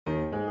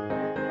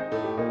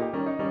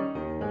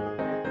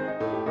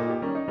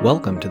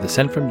Welcome to the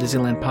Sent from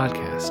Disneyland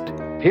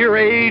podcast. Here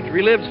age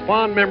relives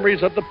fond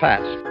memories of the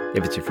past.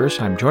 If it's your first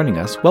time joining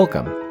us,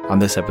 welcome. On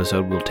this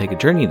episode, we'll take a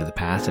journey into the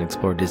past and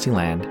explore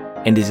Disneyland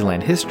and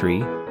Disneyland history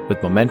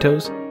with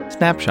mementos,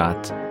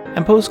 snapshots,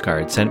 and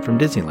postcards sent from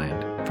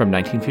Disneyland from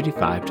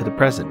 1955 to the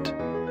present.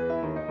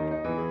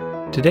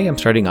 Today I'm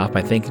starting off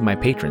by thanking my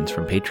patrons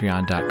from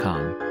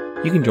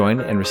patreon.com. You can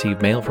join and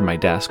receive mail from my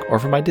desk or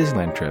from my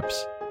Disneyland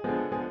trips.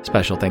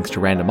 Special thanks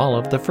to Random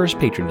Olive, the first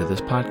patron to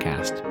this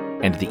podcast,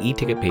 and to the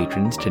e-ticket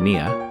patrons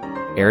Tania,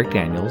 Eric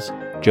Daniels,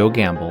 Joe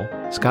Gamble,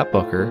 Scott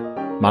Booker,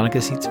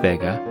 Monica Seitz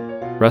Vega,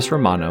 Russ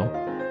Romano,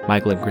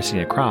 Michael and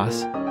Christina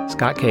Cross,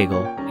 Scott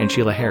Cagle, and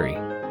Sheila Harry.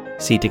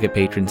 C-ticket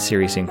patrons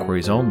Serious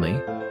Inquiries Only,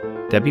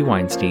 Debbie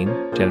Weinstein,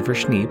 Jennifer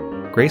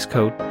Schneep, Grace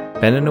Coate,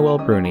 Ben and Noel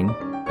Bruning,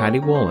 Patty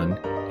Wolin,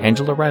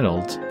 Angela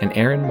Reynolds, and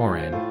Aaron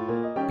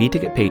Moran.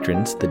 B-ticket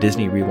patrons The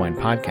Disney Rewind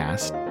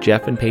Podcast,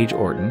 Jeff and Paige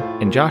Orton,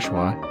 and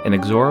Joshua, and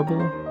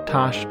Exorable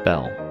Tosh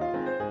Bell.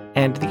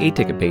 And the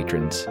A-ticket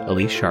patrons,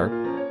 Elise Sharp,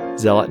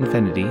 Zealot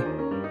Infinity,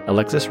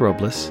 Alexis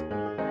Robles,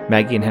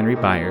 Maggie and Henry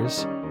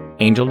Byers,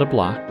 Angel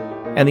DeBlois,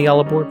 and the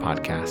All Aboard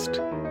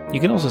podcast. You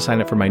can also sign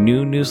up for my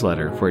new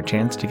newsletter for a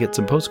chance to get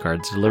some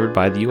postcards delivered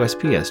by the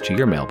USPS to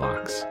your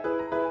mailbox.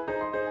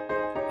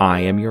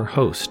 I am your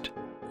host,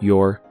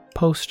 your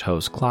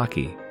post-host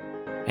Clocky,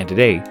 and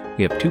today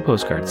we have 2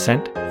 postcards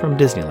sent from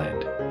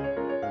Disneyland.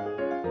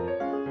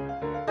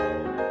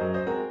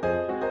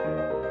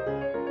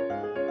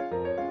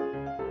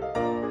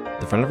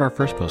 The front of our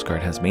first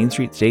postcard has Main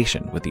Street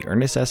Station with the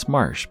Ernest S.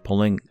 Marsh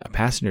pulling a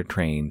passenger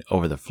train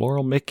over the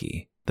Floral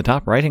Mickey. The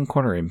top right-hand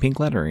corner in pink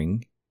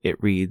lettering,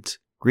 it reads,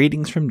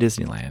 Greetings from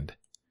Disneyland.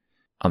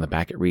 On the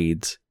back it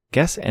reads,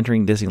 Guests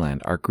entering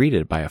Disneyland are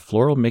greeted by a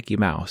floral Mickey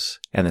Mouse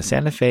and the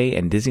Santa Fe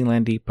and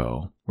Disneyland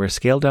Depot, where a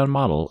scaled-down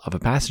model of a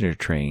passenger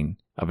train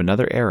of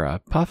another era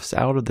puffs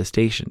out of the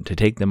station to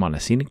take them on a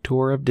scenic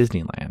tour of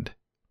Disneyland.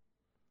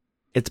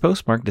 It's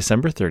postmarked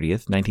December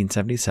 30th,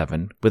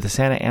 1977, with a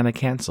Santa Ana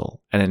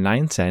cancel and a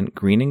 9-cent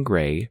green and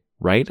gray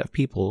Right of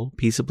People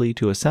Peaceably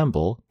to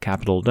Assemble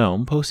Capitol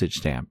Dome postage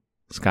stamp,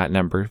 Scott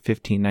number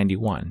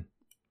 1591.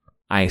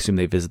 I assume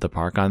they visit the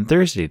park on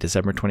Thursday,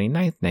 December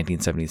 29th,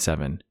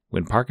 1977,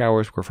 when park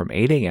hours were from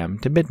 8 a.m.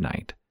 to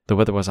midnight. The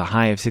weather was a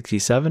high of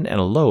 67 and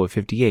a low of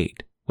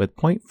 58, with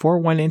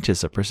 0.41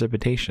 inches of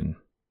precipitation.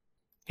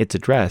 It's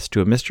addressed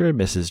to a Mr. and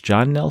Mrs.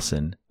 John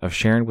Nelson of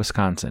Sharon,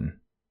 Wisconsin.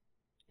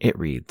 It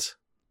reads,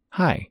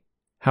 Hi,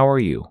 how are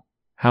you?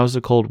 How's the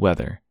cold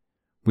weather?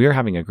 We are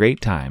having a great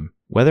time.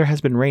 Weather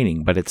has been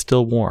raining, but it's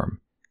still warm,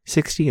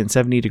 60 and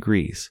 70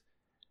 degrees.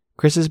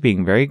 Chris is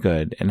being very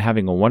good and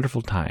having a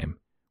wonderful time.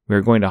 We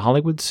are going to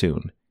Hollywood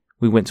soon.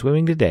 We went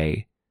swimming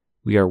today.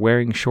 We are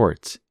wearing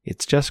shorts.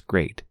 It's just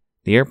great.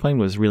 The airplane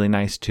was really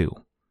nice too.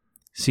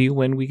 See you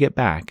when we get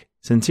back.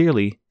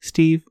 Sincerely,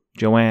 Steve,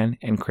 Joanne,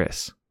 and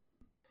Chris.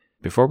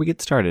 Before we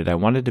get started, I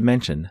wanted to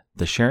mention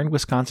the Sharon,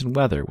 Wisconsin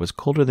weather was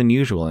colder than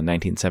usual in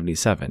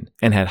 1977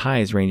 and had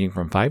highs ranging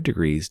from 5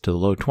 degrees to the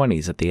low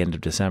 20s at the end of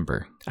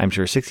December. I'm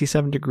sure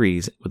 67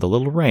 degrees with a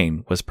little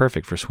rain was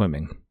perfect for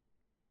swimming.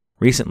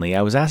 Recently,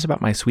 I was asked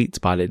about my sweet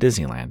spot at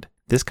Disneyland.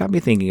 This got me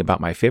thinking about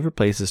my favorite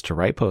places to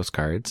write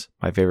postcards,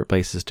 my favorite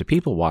places to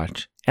people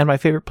watch, and my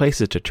favorite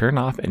places to turn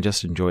off and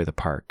just enjoy the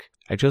park.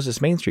 I chose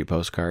this Main Street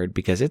postcard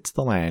because it's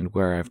the land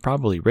where I've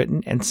probably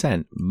written and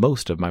sent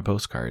most of my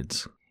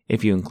postcards.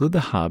 If you include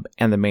the hub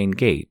and the main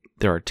gate,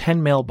 there are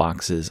 10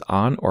 mailboxes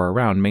on or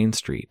around Main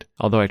Street.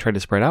 Although I try to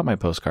spread out my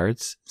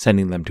postcards,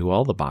 sending them to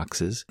all the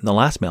boxes, the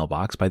last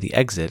mailbox by the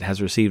exit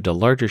has received a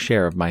larger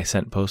share of my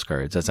sent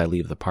postcards as I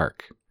leave the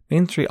park.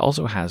 Main Street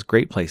also has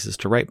great places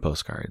to write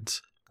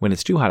postcards. When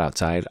it's too hot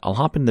outside, I'll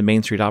hop into the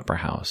Main Street Opera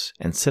House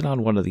and sit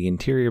on one of the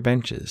interior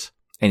benches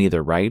and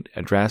either write,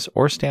 address,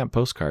 or stamp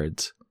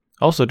postcards.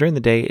 Also, during the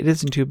day, it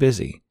isn't too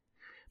busy.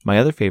 My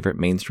other favorite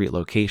Main Street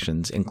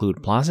locations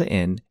include Plaza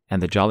Inn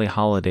and the Jolly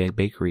Holiday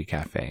Bakery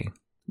Cafe.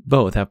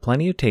 Both have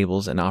plenty of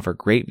tables and offer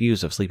great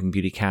views of Sleeping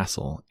Beauty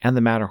Castle and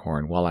the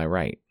Matterhorn while I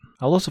write.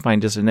 I'll also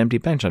find just an empty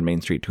bench on Main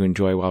Street to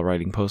enjoy while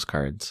writing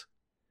postcards.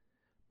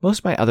 Most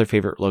of my other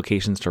favorite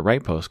locations to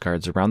write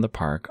postcards around the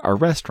park are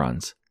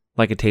restaurants,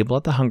 like a table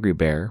at the Hungry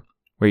Bear,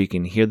 where you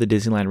can hear the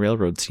Disneyland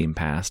Railroad steam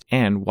past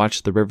and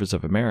watch the rivers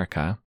of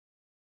America.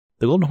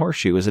 The Golden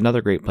Horseshoe is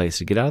another great place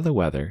to get out of the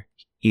weather,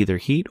 either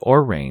heat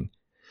or rain.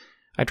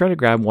 I try to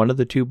grab one of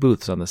the 2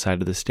 booths on the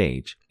side of the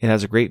stage. It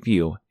has a great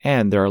view,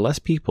 and there are less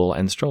people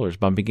and strollers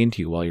bumping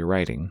into you while you're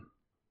writing.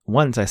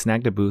 Once I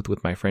snagged a booth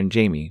with my friend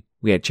Jamie.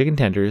 We had chicken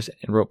tenders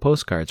and wrote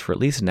postcards for at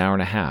least an hour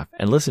and a half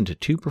and listened to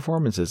 2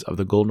 performances of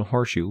the Golden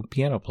Horseshoe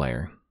piano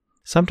player.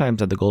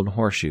 Sometimes at the Golden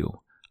Horseshoe,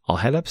 I'll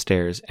head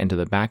upstairs and to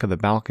the back of the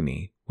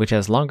balcony, which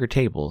has longer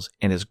tables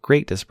and is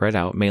great to spread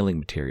out mailing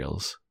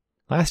materials.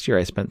 Last year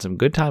I spent some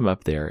good time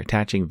up there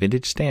attaching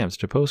vintage stamps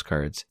to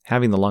postcards.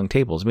 Having the long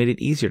tables made it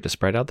easier to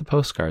spread out the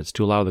postcards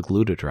to allow the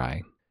glue to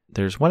dry.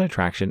 There's one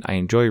attraction I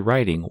enjoy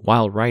writing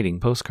while writing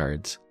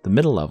postcards. The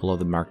middle level of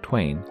the Mark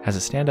Twain has a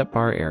stand-up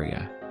bar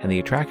area, and the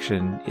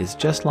attraction is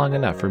just long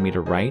enough for me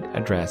to write,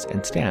 address,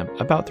 and stamp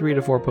about 3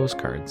 to 4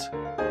 postcards.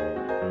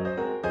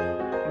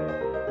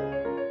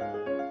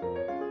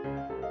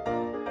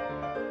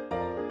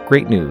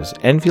 Great news,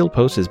 Enfield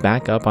Post is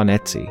back up on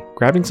Etsy.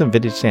 Grabbing some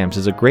vintage stamps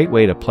is a great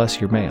way to plus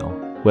your mail,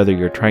 whether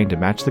you're trying to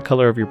match the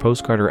color of your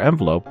postcard or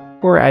envelope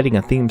or adding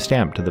a themed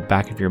stamp to the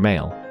back of your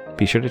mail.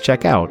 Be sure to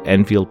check out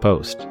Enfield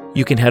Post.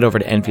 You can head over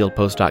to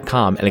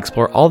EnfieldPost.com and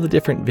explore all the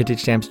different vintage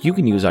stamps you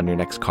can use on your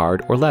next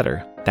card or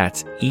letter.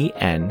 That's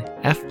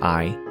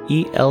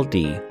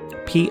ENFIELDPOST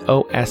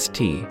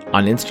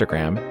on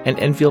Instagram and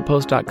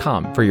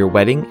EnfieldPost.com for your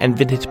wedding and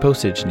vintage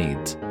postage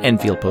needs.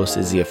 Enfield Post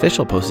is the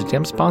official postage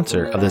stamp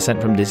sponsor of the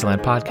Sent from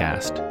Disneyland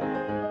podcast.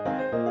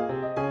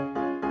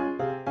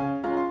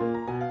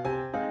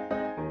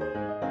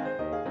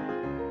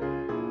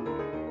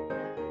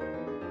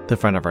 The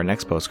front of our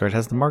next postcard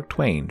has the Mark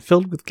Twain,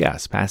 filled with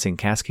guests passing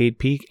Cascade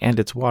Peak and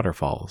its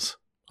waterfalls.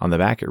 On the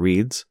back it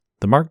reads,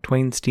 "The Mark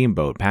Twain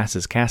steamboat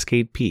passes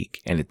Cascade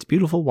Peak and its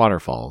beautiful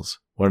waterfalls,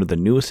 one of the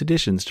newest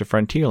additions to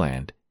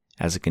Frontierland,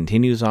 as it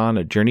continues on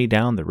a journey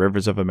down the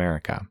rivers of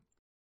America."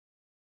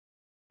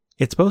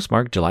 It's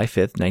postmarked July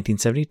 5,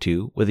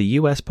 1972, with a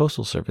U.S.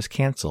 Postal Service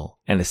cancel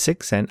and a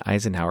 6-cent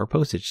Eisenhower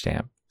postage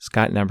stamp,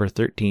 Scott number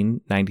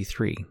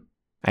 1393.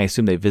 I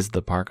assume they visited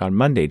the park on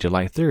Monday,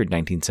 July 3,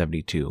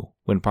 1972,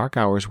 when park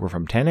hours were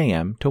from 10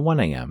 a.m. to 1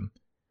 a.m.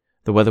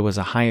 The weather was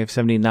a high of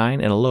 79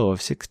 and a low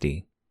of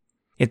 60.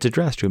 It's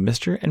addressed to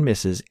Mr. and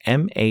Mrs.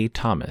 M.A.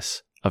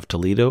 Thomas of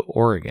Toledo,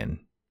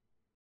 Oregon.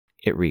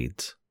 It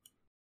reads,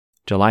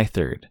 July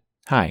 3rd.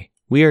 Hi,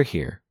 we are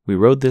here. We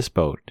rode this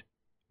boat.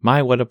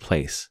 My, what a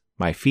place.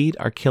 My feet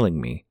are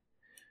killing me.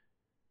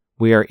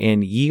 We are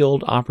in Ye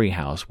Old Opry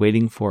House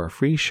waiting for a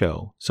free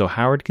show so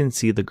Howard can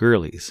see the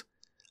girlies.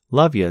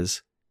 Love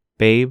yas,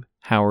 Babe,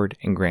 Howard,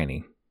 and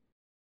Granny.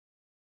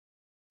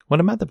 When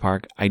I'm at the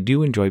park, I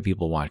do enjoy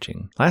people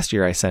watching. Last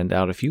year I sent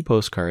out a few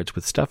postcards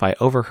with stuff I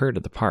overheard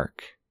at the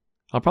park.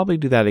 I'll probably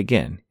do that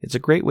again. It's a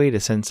great way to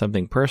send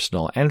something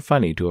personal and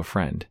funny to a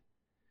friend.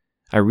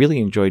 I really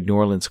enjoyed New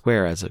Orleans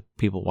Square as a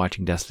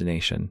people-watching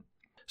destination.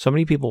 So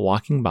many people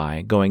walking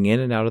by, going in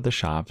and out of the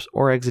shops,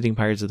 or exiting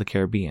Pirates of the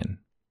Caribbean.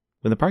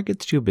 When the park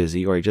gets too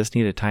busy or I just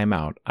need a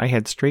timeout, I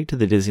head straight to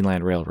the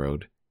Disneyland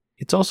Railroad.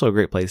 It's also a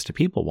great place to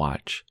people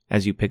watch,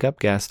 as you pick up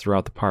guests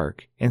throughout the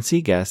park and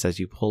see guests as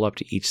you pull up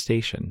to each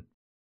station.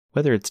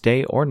 Whether it's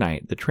day or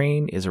night, the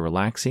train is a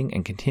relaxing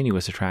and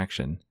continuous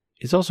attraction.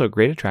 It's also a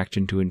great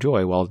attraction to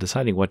enjoy while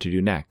deciding what to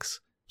do next.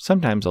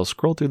 Sometimes I'll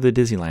scroll through the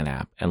Disneyland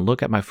app and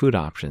look at my food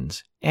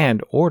options,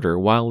 and order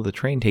while the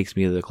train takes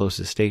me to the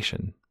closest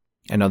station.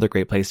 Another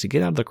great place to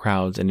get out of the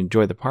crowds and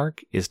enjoy the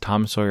park is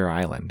Tom Sawyer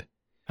Island.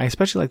 I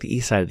especially like the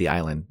east side of the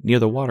island, near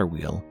the water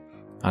wheel.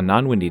 On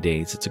non-windy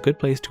days, it's a good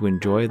place to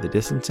enjoy the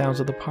distant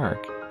sounds of the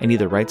park and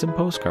either write some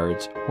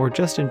postcards or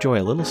just enjoy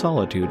a little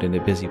solitude in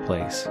a busy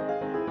place.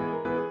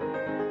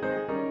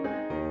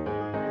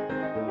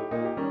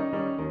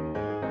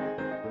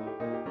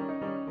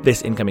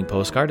 This incoming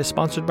postcard is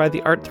sponsored by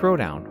the Art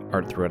Throwdown.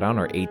 Art Throwdown,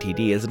 or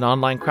ATD, is an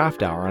online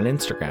craft hour on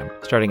Instagram,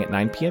 starting at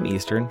 9 p.m.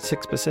 Eastern,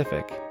 6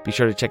 Pacific. Be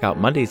sure to check out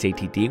Monday's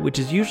ATD, which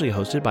is usually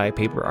hosted by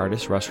paper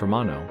artist Russ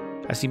Romano.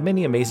 I've seen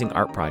many amazing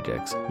art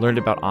projects, learned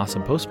about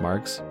awesome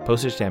postmarks,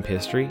 postage stamp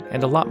history,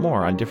 and a lot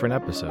more on different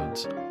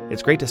episodes.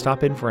 It's great to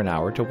stop in for an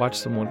hour to watch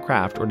someone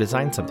craft or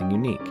design something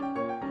unique.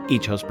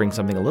 Each host brings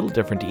something a little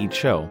different to each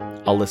show.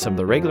 I'll list some of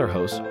the regular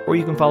hosts, or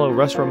you can follow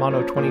Russ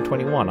Romano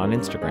 2021 on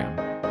Instagram.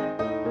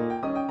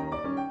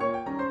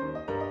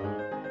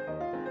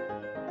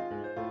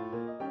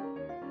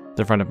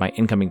 The front of my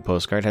incoming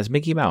postcard has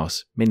Mickey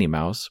Mouse, Minnie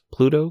Mouse,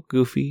 Pluto,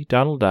 Goofy,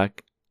 Donald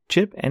Duck,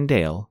 Chip, and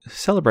Dale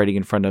celebrating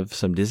in front of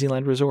some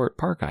Disneyland Resort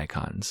park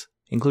icons,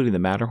 including the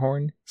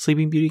Matterhorn,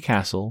 Sleeping Beauty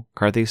Castle,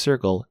 Carthay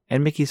Circle,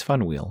 and Mickey's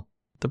Fun Wheel.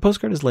 The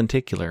postcard is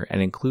lenticular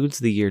and includes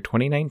the year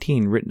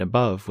 2019 written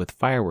above with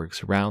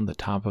fireworks around the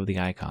top of the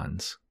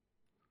icons.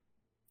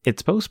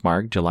 It's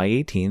postmarked July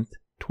 18th,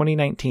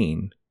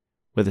 2019,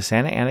 with a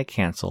Santa Ana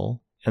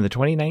cancel and the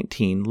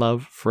 2019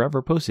 Love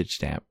Forever postage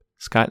stamp,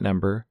 Scott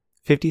number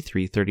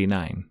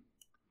 5339.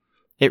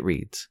 It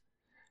reads,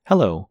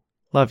 Hello,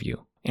 love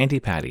you. Auntie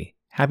Patty,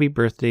 happy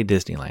birthday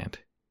Disneyland.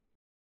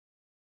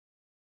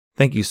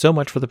 Thank you so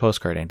much for the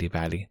postcard, Auntie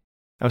Patty.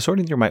 I was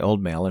sorting through my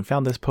old mail and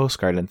found this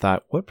postcard and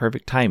thought, what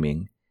perfect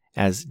timing,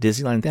 as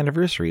Disneyland's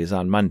anniversary is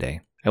on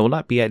Monday. I will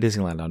not be at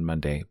Disneyland on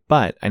Monday,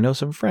 but I know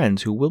some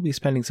friends who will be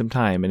spending some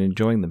time and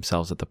enjoying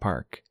themselves at the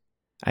park.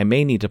 I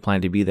may need to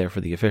plan to be there for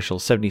the official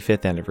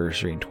 75th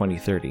anniversary in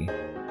 2030.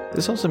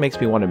 This also makes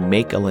me want to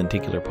make a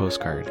lenticular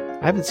postcard.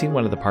 I haven't seen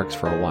one of the parks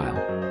for a while.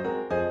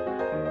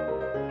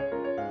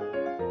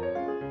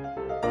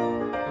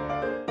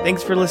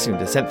 Thanks for listening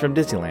to Sent from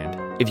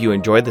Disneyland. If you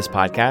enjoyed this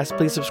podcast,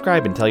 please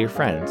subscribe and tell your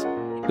friends.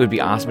 It would be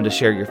awesome to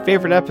share your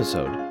favorite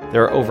episode.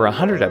 There are over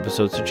 100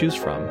 episodes to choose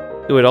from.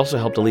 It would also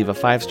help to leave a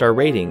 5-star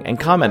rating and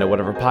comment at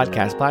whatever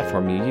podcast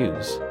platform you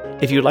use.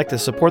 If you'd like to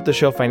support the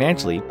show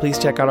financially, please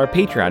check out our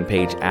Patreon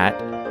page at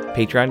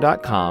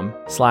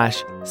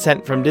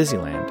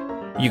patreon.com/sentfromdisneyland.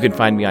 You can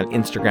find me on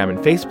Instagram and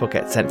Facebook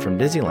at Sent from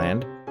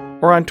Disneyland,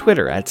 or on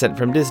Twitter at Sent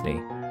from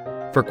Disney.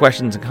 For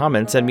questions and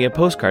comments, send me a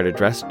postcard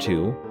addressed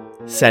to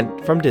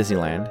Sent from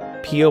Disneyland,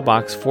 P.O.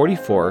 Box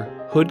 44,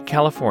 Hood,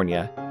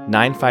 California,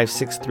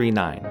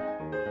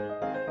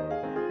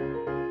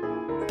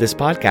 95639. This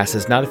podcast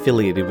is not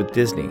affiliated with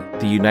Disney,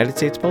 the United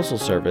States Postal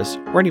Service,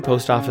 or any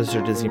post office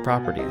or Disney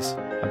properties.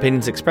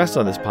 Opinions expressed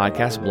on this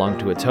podcast belong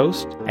to its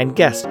host and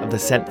guests of the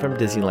Sent from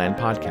Disneyland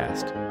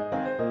podcast.